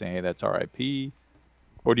them to say, hey, that's our IP?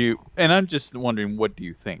 Or do you, and I'm just wondering, what do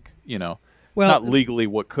you think? Well, not legally,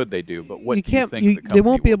 what could they do, but what you do you can't. think the company They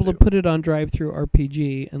won't be will able to do? put it on Drive-Thru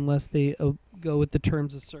RPG unless they go with the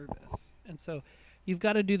terms of service. And so, you've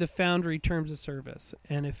got to do the Foundry terms of service.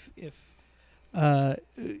 And if Drive-Thru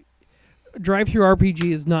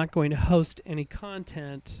RPG is not going to host any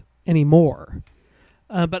content anymore,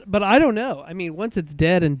 but I don't know. I mean, once it's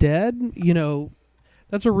dead,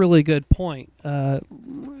 that's a really good point.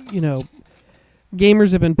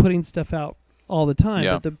 Gamers have been putting stuff out all the time.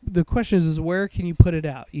 Yeah. But the question is where can you put it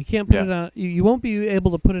out? You can't put Yeah. it out. You won't be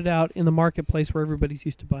able to put it out in the marketplace where everybody's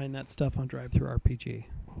used to buying that stuff on Drive-Thru RPG.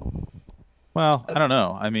 Well, I don't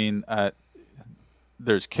know. I mean,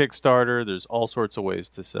 there's Kickstarter. There's all sorts of ways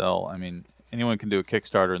to sell. I mean, anyone can do a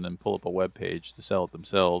Kickstarter and then pull up a web page to sell it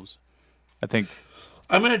themselves. I think.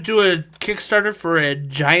 I'm gonna do a Kickstarter for a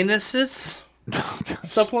Genesis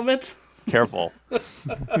supplement. Careful.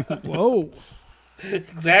 Whoa.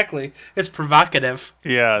 Exactly. It's provocative.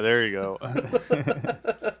 Yeah, there you go.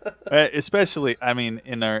 Especially, I mean,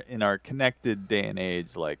 in our connected day and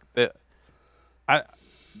age, like that.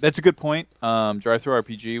 That's a good point. Drive-Thru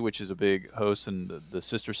RPG, which is a big host, and the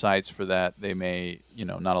sister sites for that, they may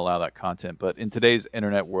not allow that content. But in today's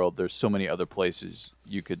internet world, there's so many other places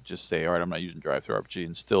you could just say, all right, I'm not using Drive-Thru RPG,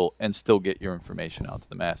 and still get your information out to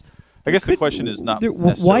the mass. I guess the question is not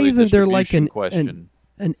necessarily why a isn't there like distribution an question.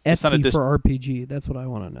 an It's not a Etsy for RPG? That's what I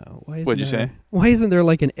want to know. Why isn't What'd you there, say? Why isn't there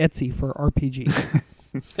like an Etsy for RPG?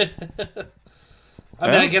 I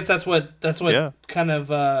mean, I guess that's what Yeah. kind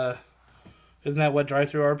of isn't that what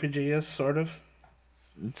Drive-Thru RPG is, sort of?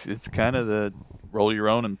 It's kind of the roll your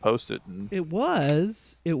own and post it. And It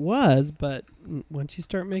was, but once you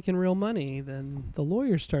start making real money, then the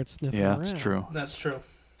lawyers start sniffing yeah, around. it's true. That's true.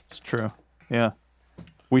 It's true. Yeah.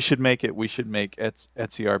 We should make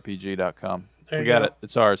EtsyRPG.com. There We you got go. it.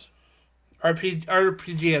 It's ours. RPG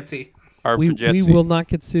Etsy. We RPG will not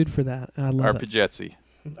get sued for that. I love it. RPG.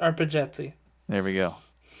 RPG Etsy. There we go.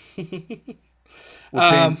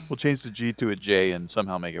 We'll change the G to a J and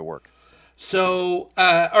somehow make it work. So,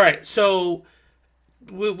 all right. So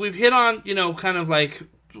we've hit on, kind of like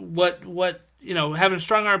what having a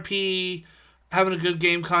strong RP, having a good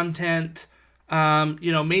game content,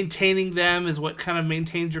 maintaining them is what kind of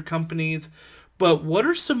maintains your companies. But what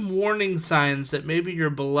are some warning signs that maybe your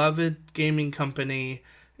beloved gaming company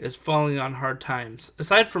is falling on hard times?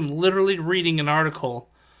 Aside from literally reading an article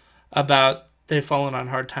about they've fallen on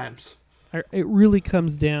hard times. It really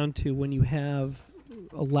comes down to when you have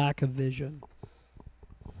a lack of vision.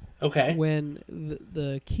 Okay. When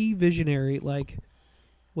the key visionary, like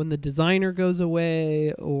when the designer goes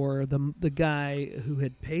away or the guy who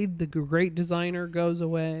had paid the great designer goes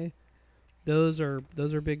away, those are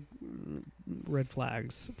big red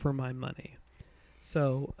flags for my money.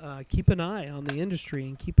 So keep an eye on the industry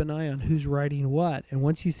and keep an eye on who's writing what. And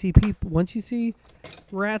once you see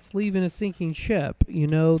rats leaving a sinking ship,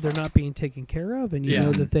 they're not being taken care of, and you Yeah.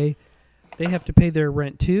 know that they have to pay their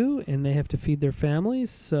rent too, and they have to feed their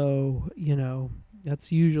families. So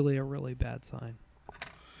that's usually a really bad sign.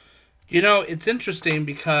 It's interesting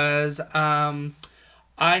because I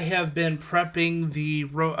have been prepping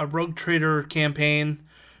a Rogue Trader campaign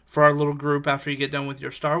for our little group after you get done with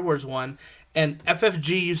your Star Wars one. And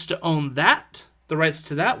FFG used to own the rights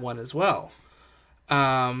to that one as well.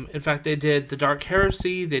 In fact, they did the Dark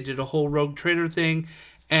Heresy. They did a whole Rogue Trader thing.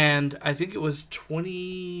 And I think it was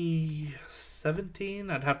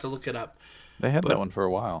 2017. I'd have to look it up. They had that one for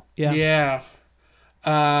a while. Yeah. Yeah.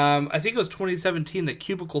 I think it was 2017 that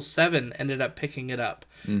Cubicle 7 ended up picking it up.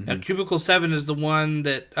 Mm-hmm. Now, Cubicle 7 is the one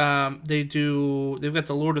that they've got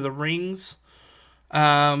the Lord of the Rings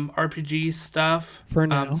RPG stuff. For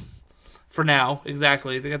now. For now,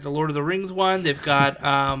 exactly. They got the Lord of the Rings one. They've got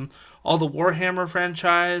all the Warhammer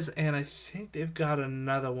franchise, and I think they've got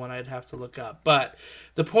another one I'd have to look up. But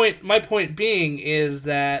my point being is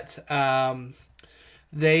that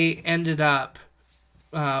they ended up.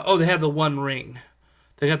 They had the One Ring.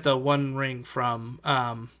 They got the One Ring from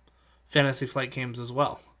Fantasy Flight Games as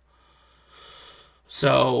well.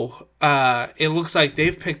 So it looks like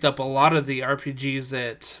they've picked up a lot of the RPGs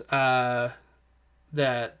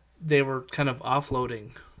that they were kind of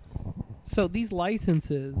offloading. So these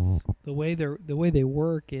licenses, the way they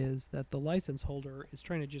work is that the license holder is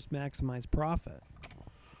trying to just maximize profit.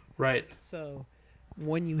 Right. So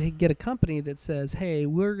when you get a company that says, "Hey,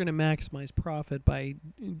 we're going to maximize profit by,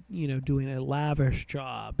 doing a lavish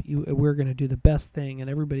job. We're going to do the best thing, and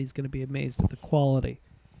everybody's going to be amazed at the quality."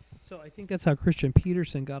 So I think that's how Christian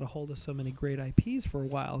Peterson got a hold of so many great IPs for a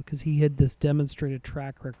while, because he had this demonstrated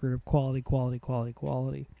track record of quality.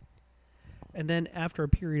 And then after a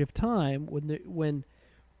period of time, when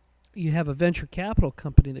you have a venture capital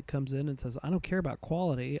company that comes in and says, "I don't care about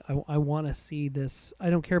quality. I want to see this. I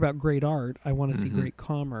don't care about great art. I want to see great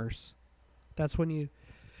commerce." That's when you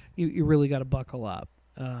really got to buckle up.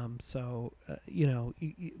 You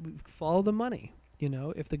follow the money.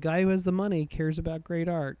 If the guy who has the money cares about great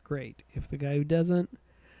art, great. If the guy who doesn't,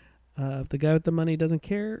 if the guy with the money doesn't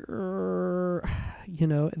care,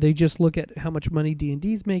 they just look at how much money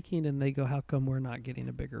D&D's making and they go, "How come we're not getting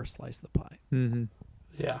a bigger slice of the pie?" Mm-hmm.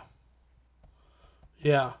 Yeah.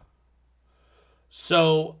 Yeah.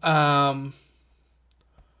 So, I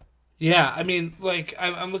mean, like,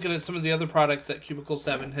 I'm looking at some of the other products that Cubicle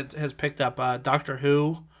 7 has picked up. Doctor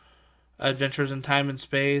Who, Adventures in Time and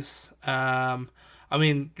Space. I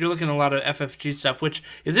mean, you're looking at a lot of FFG stuff, which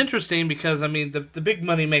is interesting because, I mean, the big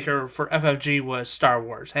money maker for FFG was Star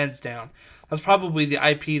Wars, hands down. That's probably the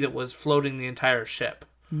IP that was floating the entire ship.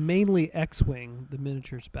 Mainly X-Wing, the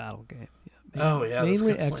miniatures battle game. Yeah.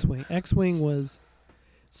 Mainly X-Wing. X-Wing was...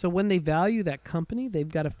 So when they value that company, they've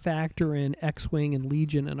got to factor in X-Wing and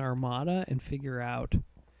Legion and Armada and figure out,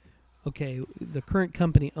 okay, the current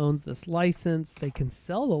company owns this license. They can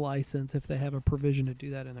sell the license if they have a provision to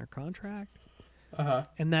do that in their contract. Uh-huh.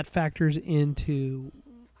 And that factors into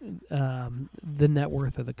the net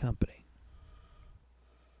worth of the company.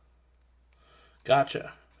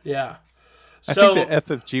 Gotcha. Yeah. I So, think the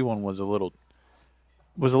FFG one was a little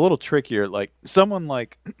trickier. Like someone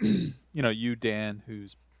like you, Dan, who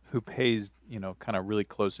pays kind of really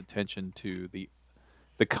close attention to the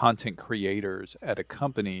content creators at a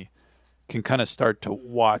company, can kind of start to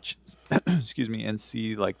watch, and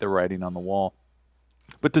see like the writing on the wall.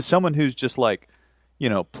 But to someone who's just like,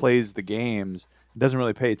 plays the games, doesn't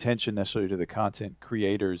really pay attention necessarily to the content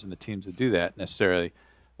creators and the teams that do that necessarily.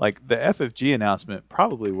 Like the FFG announcement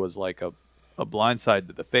probably was like a blindside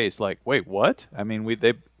to the face. Like, wait, what? I mean, we've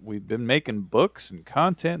been making books and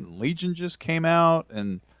content, and Legion just came out,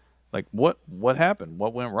 and like, what happened?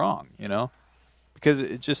 What went wrong? Because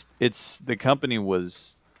it's the company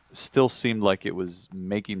still seemed like it was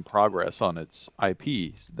making progress on its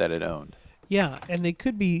IPs that it owned. Yeah, and they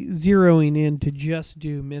could be zeroing in to just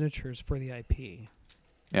do miniatures for the IP.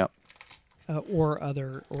 Yeah. Or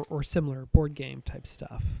other or similar board game type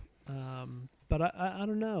stuff. But I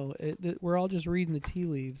don't know. We're all just reading the tea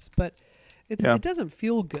leaves, but it doesn't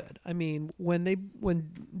feel good. I mean, when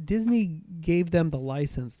Disney gave them the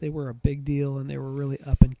license, they were a big deal and they were really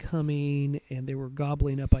up and coming and they were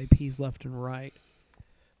gobbling up IPs left and right.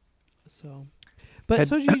 So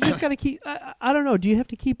you just got to keep. I don't know. Do you have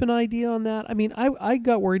to keep an idea on that? I mean, I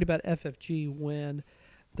got worried about FFG when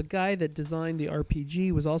the guy that designed the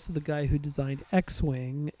RPG was also the guy who designed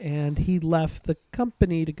X-Wing, and he left the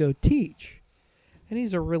company to go teach. And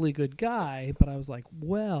he's a really good guy, but I was like,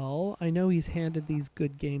 well, I know he's handed these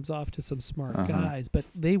good games off to some smart guys, but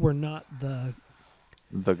they were not the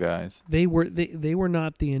guys. They were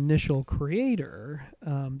not the initial creator.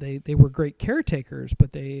 They were great caretakers,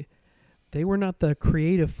 but they were not the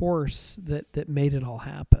creative force that made it all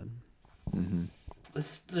happen. Mm-hmm.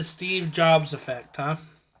 The Steve Jobs effect, huh?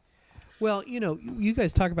 Well, you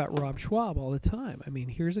guys talk about Rob Schwab all the time. I mean,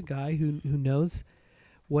 here's a guy who knows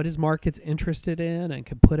what his market's interested in and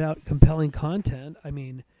can put out compelling content. I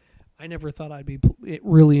mean, I never thought I'd be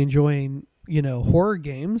really enjoying, horror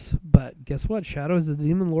games, but guess what? Shadows of the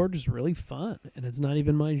Demon Lord is really fun, and it's not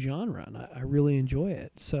even my genre, and I really enjoy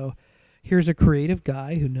it. So here's a creative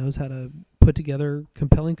guy who knows how to put together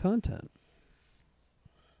compelling content.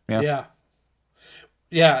 Yeah.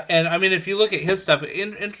 Yeah, and I mean, if you look at his stuff,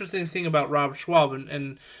 interesting thing about Rob Schwab,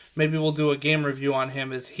 and maybe we'll do a game review on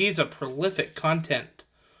him, is he's a prolific content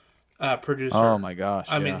producer. Oh my gosh!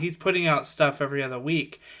 I mean, he's putting out stuff every other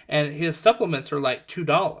week, and his supplements are like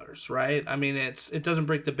 $2, right? I mean, it doesn't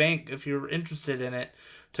break the bank if you're interested in it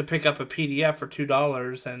to pick up a PDF for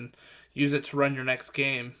 $2 and use it to run your next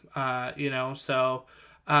game. So.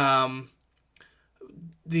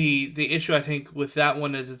 The issue I think with that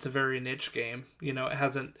one is it's a very niche game. It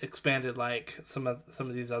hasn't expanded like some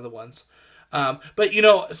of these other ones. But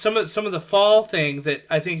some of the fall things that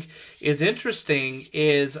I think is interesting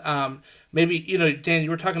is maybe Dan, you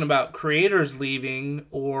were talking about creators leaving,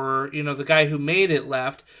 or the guy who made it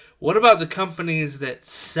left. What about the companies that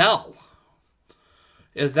sell?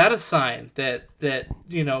 Is that a sign that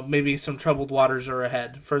maybe some troubled waters are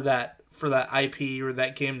ahead for that IP or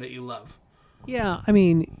that game that you love? Yeah, I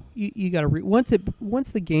mean, you got to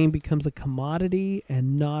once the game becomes a commodity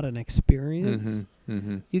and not an experience,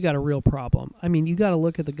 you got a real problem. I mean, you got to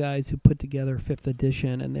look at the guys who put together 5th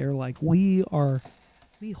edition, and they're like, we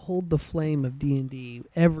hold the flame of D&D,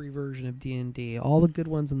 every version of D&D, all the good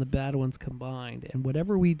ones and the bad ones combined, and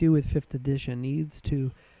whatever we do with 5th edition needs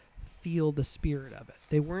to feel the spirit of it.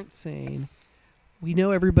 They weren't saying, we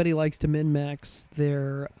know everybody likes to min-max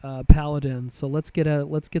their paladins, so let's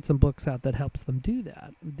get some books out that helps them do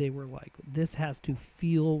that. They were like, this has to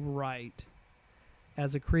feel right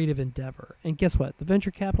as a creative endeavor. And guess what? The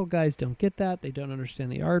venture capital guys don't get that. They don't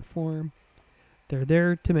understand the art form. They're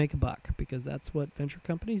there to make a buck because that's what venture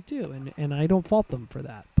companies do, and I don't fault them for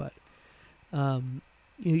that. But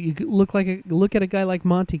you look at a guy like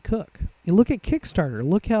Monty Cook. You look at Kickstarter.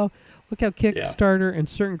 Look how Kickstarter and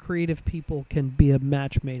certain creative people can be a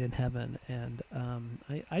match made in heaven, and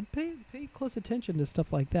I'd pay close attention to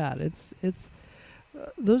stuff like that. It's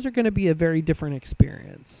those are going to be a very different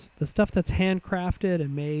experience. The stuff that's handcrafted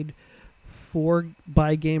and made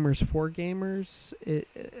by gamers for gamers,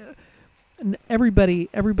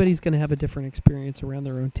 everybody's going to have a different experience around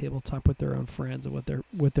their own tabletop with their own friends and what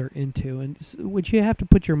they're into, and what you have to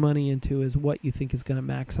put your money into is what you think is going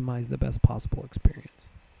to maximize the best possible experience.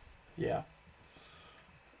 Yeah,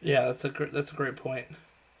 that's a great point.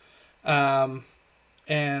 I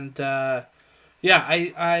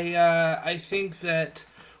think that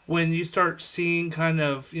when you start seeing kind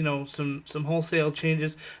of some wholesale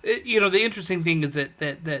changes, the interesting thing is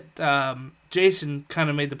that Jason kind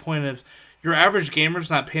of made the point of your average gamer's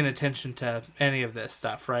not paying attention to any of this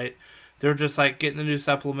stuff, right? They're just like getting the new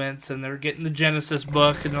supplements and they're getting the Genesis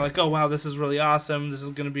book and they're like, oh wow, this is really awesome. This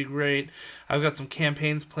is going to be great. I've got some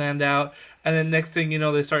campaigns planned out. And then next thing you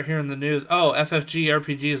know, they start hearing the news, oh, FFG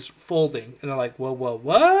RPG is folding. And they're like, whoa,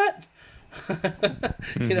 what?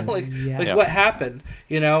 What happened?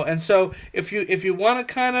 And so if you want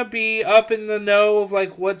to kind of be up in the know of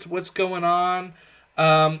like what's going on,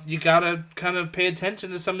 you gotta kind of pay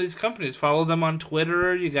attention to some of these companies. Follow them on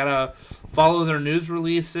Twitter. You gotta follow their news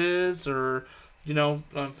releases, or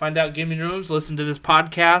find out gaming rooms. Listen to this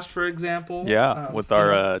podcast, for example. Yeah, with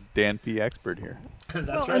our Dan P. expert here.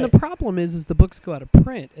 That's right. And the problem is the books go out of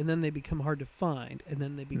print, and then they become hard to find, and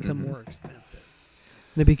then they become more expensive.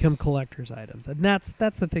 They become collector's items, and that's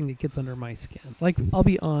the thing that gets under my skin. Like, I'll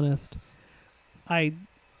be honest, I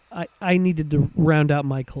needed to round out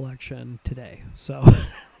my collection today, so.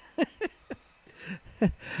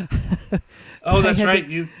 Oh, that's right.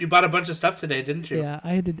 You bought a bunch of stuff today, didn't you? Yeah,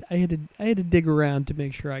 I had to dig around to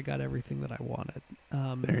make sure I got everything that I wanted.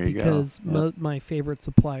 There you because go. Yep. My favorite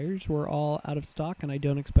suppliers were all out of stock, and I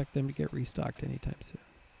don't expect them to get restocked anytime soon.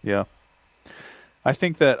 Yeah, I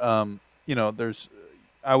think that there's,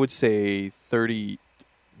 I would say 30.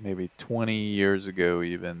 Maybe 20 years ago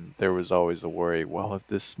even, there was always a worry, well, if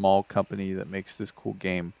this small company that makes this cool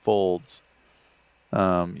game folds,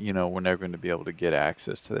 we're never going to be able to get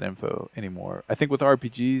access to that info anymore. I think with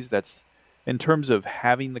RPGs, that's, in terms of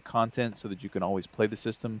having the content so that you can always play the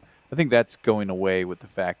system, I think that's going away with the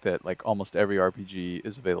fact that like almost every RPG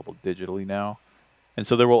is available digitally now. And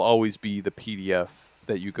so there will always be the PDF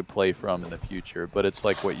that you could play from in the future. But it's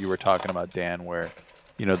like what you were talking about, Dan, where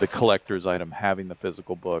the collector's item, having the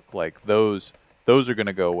physical book, like those are going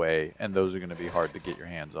to go away, and those are going to be hard to get your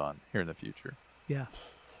hands on here in the future. Yeah.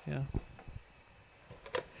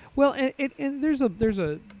 Well, and there's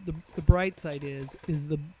the bright side is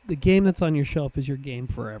the game that's on your shelf is your game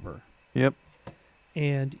forever, Yep.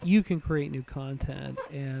 and you can create new content,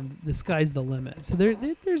 and the sky's the limit. So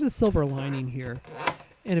there's a silver lining here.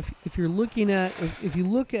 And if you look at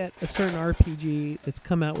a certain RPG that's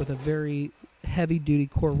come out with a very heavy duty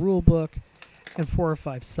core rule book and 4 or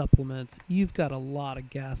 5 supplements, you've got a lot of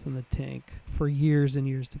gas in the tank for years and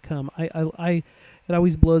years to come. It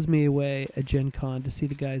always blows me away at Gen Con to see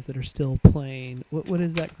the guys that are still playing. What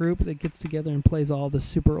is that group that gets together and plays all the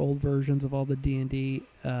super old versions of all the D&D?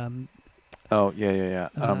 Oh, yeah.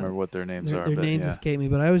 I don't remember what their names are. Their but names yeah. escape me,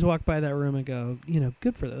 but I always walk by that room and go,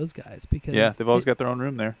 good for those guys, because Yeah, they've always got their own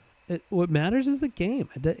room there. what matters is the game.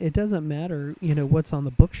 It doesn't matter, what's on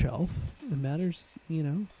the bookshelf. It matters,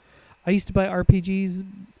 I used to buy RPGs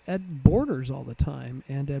at Borders all the time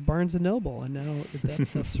and at Barnes & Noble, and now that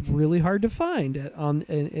stuff's really hard to find.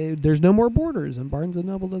 There's no more Borders, and Barnes &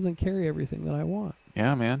 Noble doesn't carry everything that I want.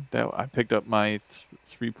 Yeah, man. I picked up my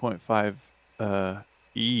 3.5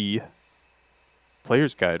 E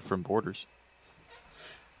player's guide from Borders.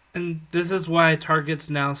 And this is why Target's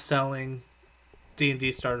now selling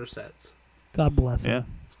D&D starter sets. God bless Yeah.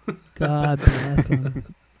 them. God bless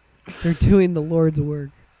them. They're doing the Lord's work.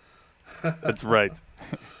 That's right.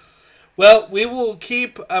 Well, we will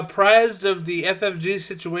keep apprised of the FFG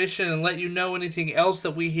situation and let you know anything else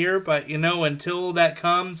that we hear. But, until that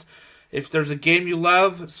comes, if there's a game you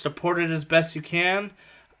love, support it as best you can.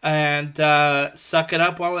 And suck it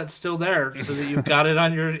up while it's still there so that you've got it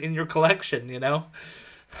in your collection,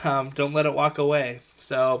 Don't let it walk away.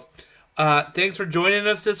 So thanks for joining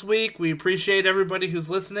us this week. We appreciate everybody who's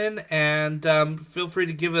listening. And feel free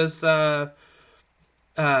to give us...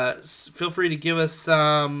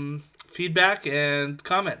 feedback and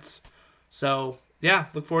comments. So, yeah,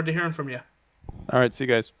 look forward to hearing from you. All right, see you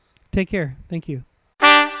guys. Take care. Thank you.